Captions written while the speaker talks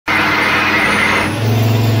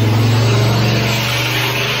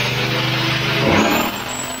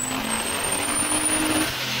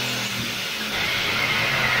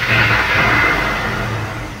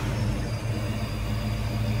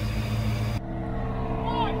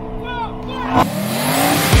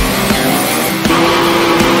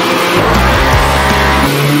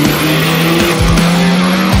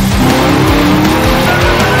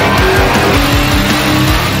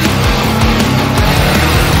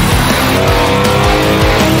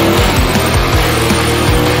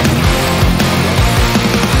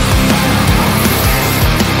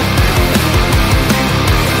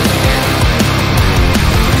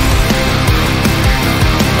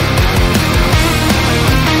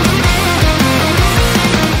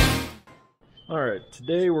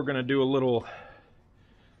today we're going to do a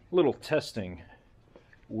little testing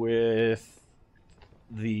with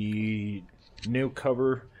the new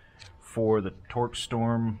cover for the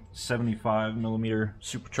TorqStorm 75mm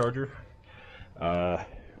supercharger.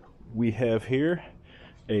 We have here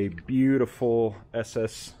a beautiful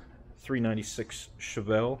SS 396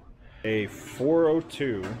 Chevelle, a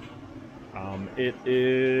 402. It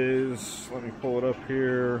is, let me pull it up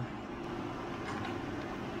here.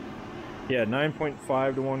 Yeah,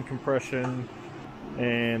 9.5 to 1 compression,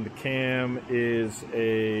 and the cam is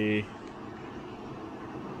a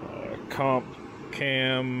comp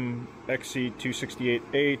cam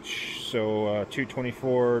XE268H, so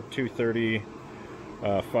 224, 230,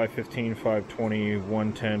 515, 520,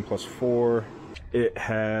 110 plus 4. It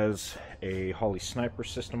has a Holley sniper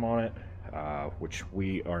system on it, which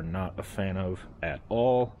we are not a fan of at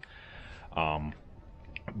all.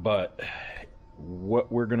 But what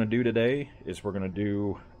we're going to do today is we're going to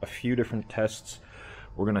do a few different tests.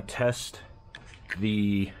 We're going to test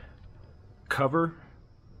the cover,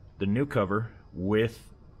 the new cover, with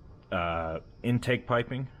intake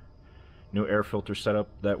piping, new air filter setup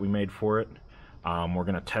that we made for it. We're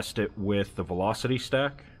going to test it with the velocity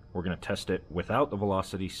stack. We're going to test it without the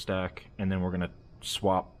velocity stack, and then we're going to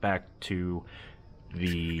swap back to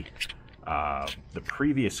the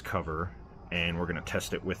previous cover, and we're going to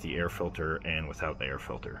test it with the air filter and without the air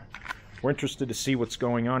filter. We're interested to see what's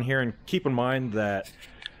going on here, and keep in mind that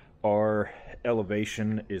our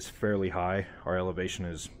elevation is fairly high. Our elevation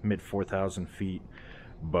is mid 4,000 feet,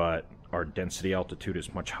 but our density altitude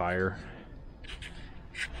is much higher.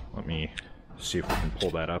 Let me see if we can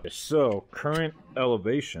pull that up. So current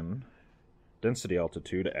elevation, density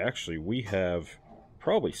altitude, actually we have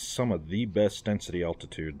probably some of the best density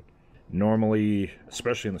altitude. Normally,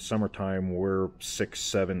 especially in the summertime, we're 6,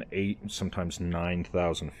 7, 8, sometimes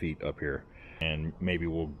 9,000 feet up here. And maybe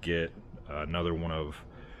we'll get another one of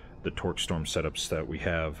the TorqStorm setups that we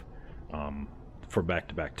have for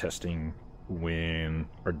back-to-back testing when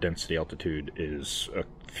our density altitude is a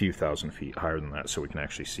few thousand feet higher than that, so we can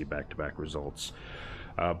actually see back-to-back results.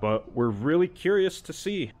 But we're really curious to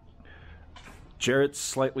see. Jarrett's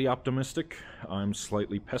slightly optimistic, I'm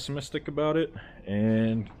slightly pessimistic about it,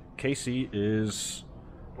 and Casey is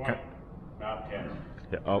 20, not 10.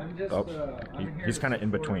 Yeah, he's kind of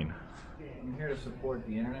in between. I'm here to support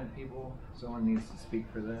the internet people. Someone needs to speak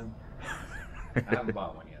for them. I haven't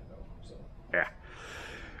bought one yet, though. So. Yeah.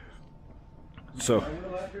 So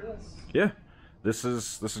yeah, this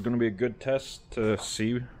is going to be a good test to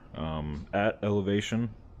see at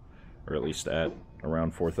elevation, or at least at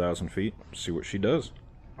around 4,000 feet. See what she does.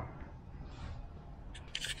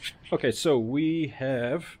 Okay, so we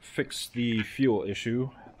have fixed the fuel issue.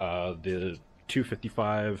 The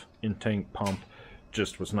 255 in-tank pump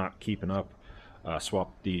just was not keeping up.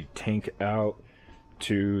 Swapped the tank out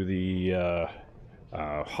to the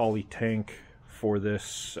Holley tank for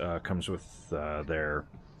this. Comes with their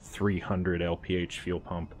 300 LPH fuel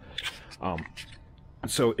pump.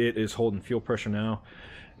 So it is holding fuel pressure now.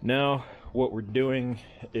 Now what we're doing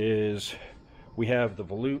is we have the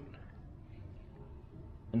volute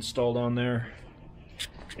installed on there,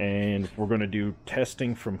 and we're going to do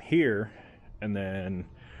testing from here, and then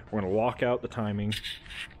we're going to lock out the timing.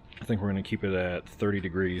 I think we're going to keep it at 30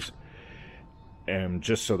 degrees, and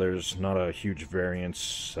just so there's not a huge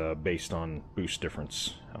variance based on boost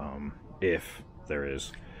difference, if there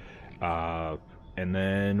is. And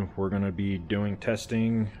then we're going to be doing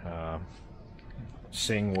testing,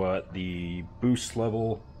 seeing what the boost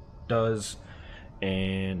level does,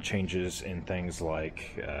 and changes in things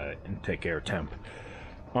like intake air temp.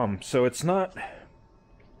 So it's not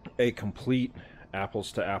a complete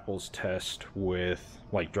apples to apples test with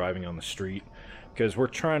like driving on the street, because we're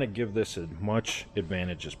trying to give this as much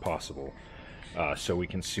advantage as possible, so we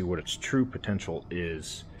can see what its true potential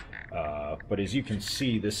is. But as you can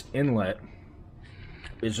see, this inlet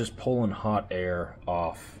is just pulling hot air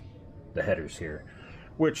off the headers here,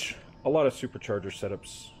 which a lot of supercharger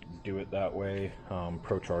setups do it that way.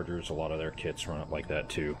 Pro Chargers, a lot of their kits run it like that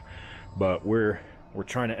too. But we're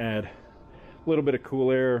trying to add a little bit of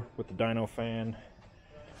cool air with the dyno fan,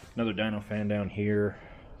 another dyno fan down here.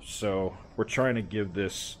 So we're trying to give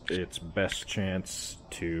this its best chance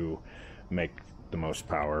to make the most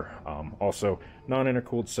power. Also,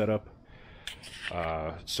 non-intercooled setup,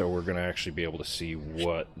 so we're going to actually be able to see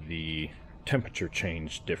what the temperature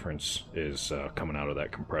change difference is coming out of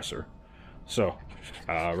that compressor. So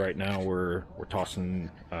right now we're tossing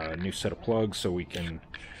a new set of plugs so we can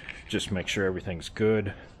just make sure everything's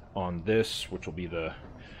good on this, which will be the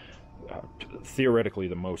theoretically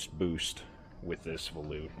the most boost with this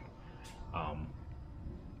volute.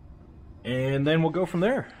 and then we'll go from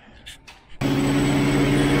there.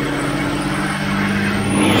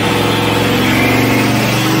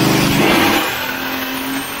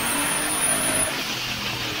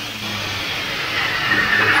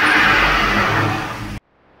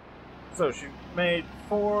 So she made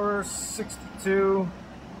 462.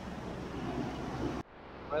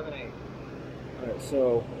 11.8. Alright,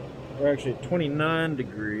 so we're actually at 29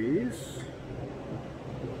 degrees.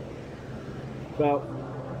 About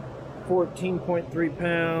 14.3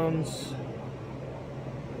 pounds.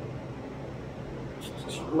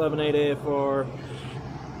 11.8 AFR.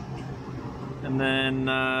 And then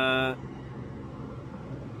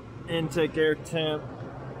intake air temp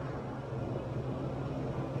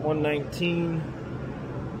 119.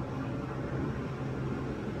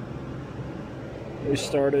 We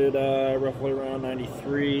started roughly around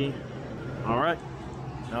 93. All right,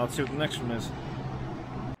 now let's see what the next one is.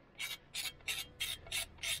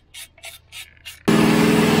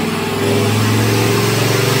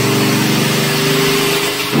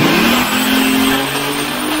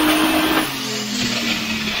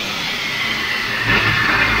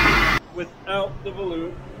 Without the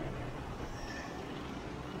volute.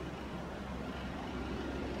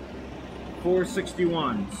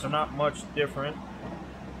 $461, so not much different.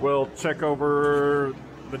 We'll check over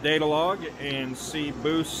the data log and see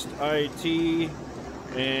boost, IT,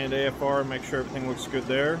 and AFR, make sure everything looks good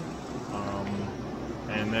there.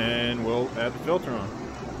 And then we'll add the filter on.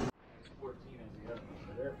 14 is the other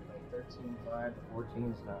one. 13.5 to 14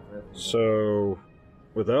 is not really. So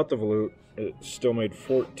without the volute, it still made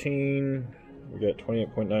 14. We got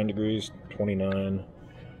 28.9 degrees, 29.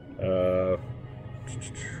 That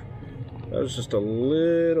was just a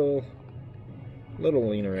little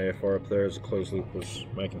leaner AFR up there as the closed loop was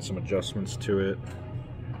making some adjustments to it.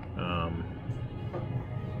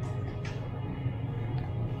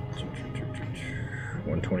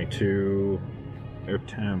 122 air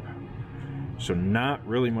temp. So not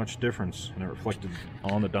really much difference, and it reflected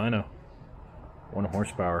on the dyno. 1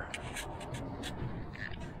 horsepower.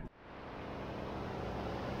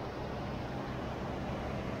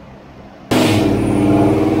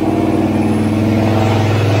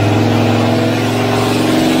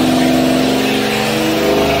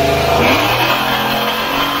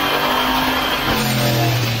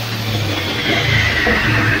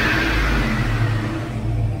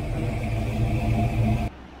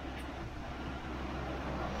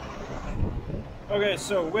 Okay,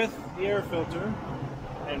 so with the air filter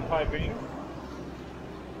and piping,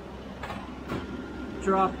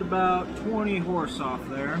 dropped about 20 horse off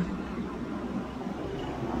there.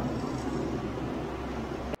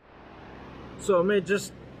 So it made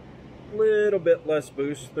just a little bit less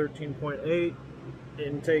boost, 13.8.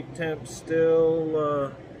 Intake temp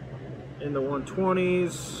still in the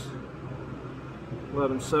 120s.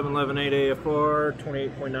 11.7, 11.8 AFR,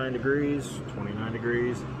 28.9 degrees, 29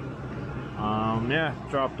 degrees. Yeah,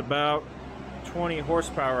 dropped about 20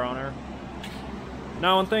 horsepower on her.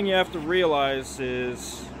 Now, one thing you have to realize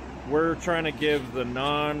is we're trying to give the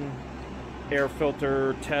non-air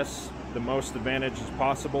filter tests the most advantage as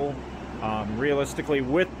possible. Realistically,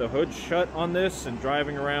 with the hood shut on this and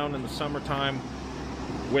driving around in the summertime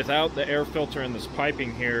without the air filter and this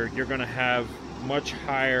piping here, you're going to have much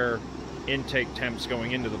higher intake temps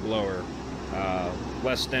going into the blower,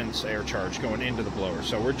 less dense air charge going into the blower.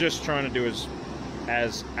 So we're just trying to do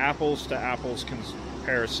as apples to apples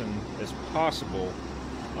comparison as possible,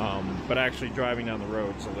 but actually driving down the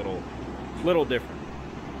road's a little different.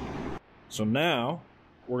 So now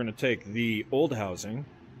we're going to take the old housing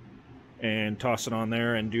and toss it on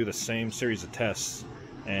there and do the same series of tests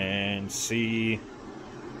and see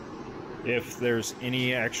if there's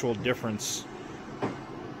any actual difference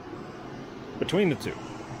between the two.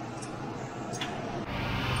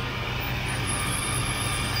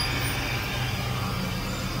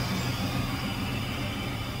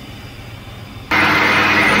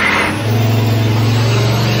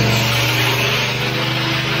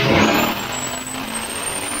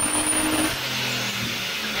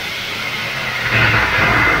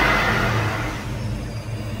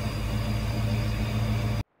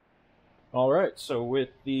 Alright, so with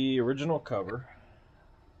the original cover,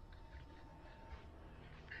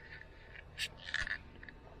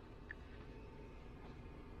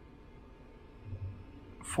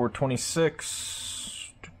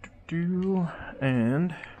 $426,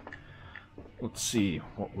 and let's see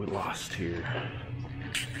what we lost here.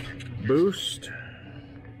 Boost,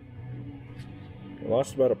 we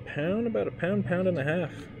lost about a pound and a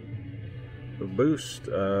half of boost.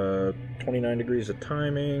 29 degrees of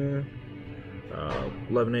timing,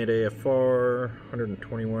 11.8 AFR,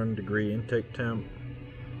 121 degree intake temp.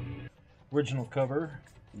 Original cover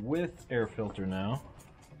with air filter now.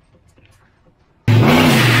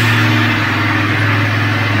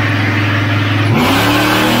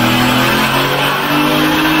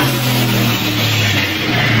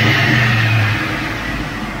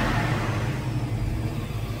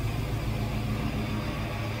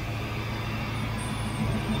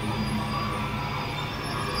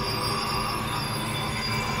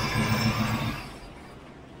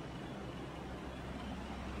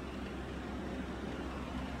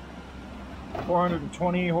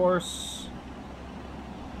 .420 horse,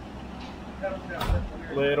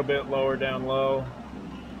 a little bit lower down low.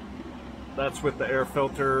 That's with the air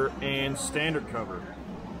filter and standard cover.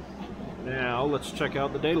 Now let's check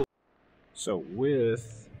out the data. So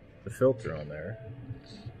with the filter on there,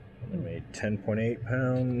 I made 10.8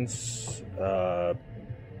 pounds,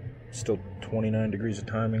 still 29 degrees of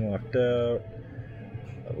timing locked out,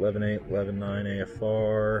 11.8, 11.9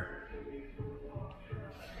 AFR.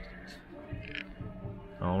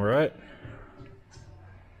 All right.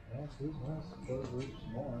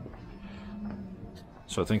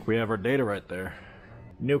 So I think we have our data right there.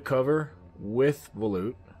 New cover with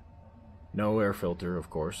volute, no air filter,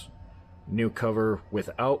 of course. New cover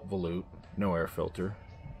without volute, no air filter.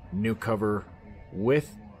 New cover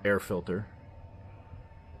with air filter.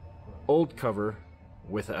 Old cover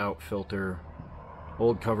without filter.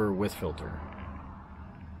 Old cover with filter.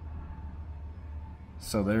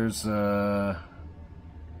 So there's at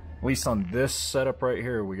least on this setup right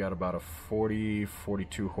here, we got about a 40,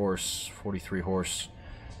 42 horse, 43 horse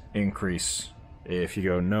increase if you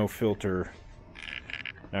go no filter.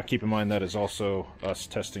 Now keep in mind that is also us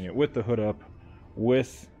testing it with the hood up,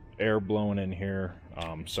 with air blowing in here,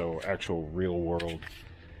 so actual real world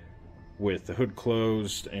with the hood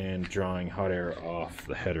closed and drawing hot air off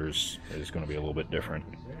the headers is going to be a little bit different.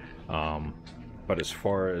 But as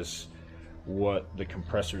far as what the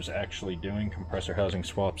compressor's actually doing, compressor housing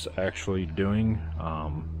swaps actually doing,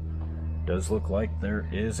 does look like there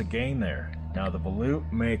is a gain there. Now the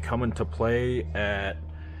volute may come into play at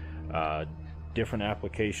different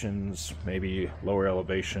applications, maybe lower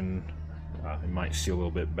elevation, you might see a little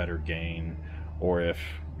bit better gain, or if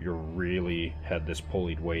you really had this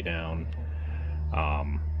pulleyed way down.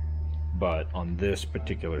 But on this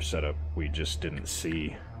particular setup, we just didn't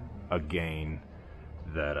see a gain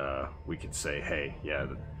that we could say, hey, yeah,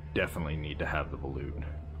 definitely need to have the volute.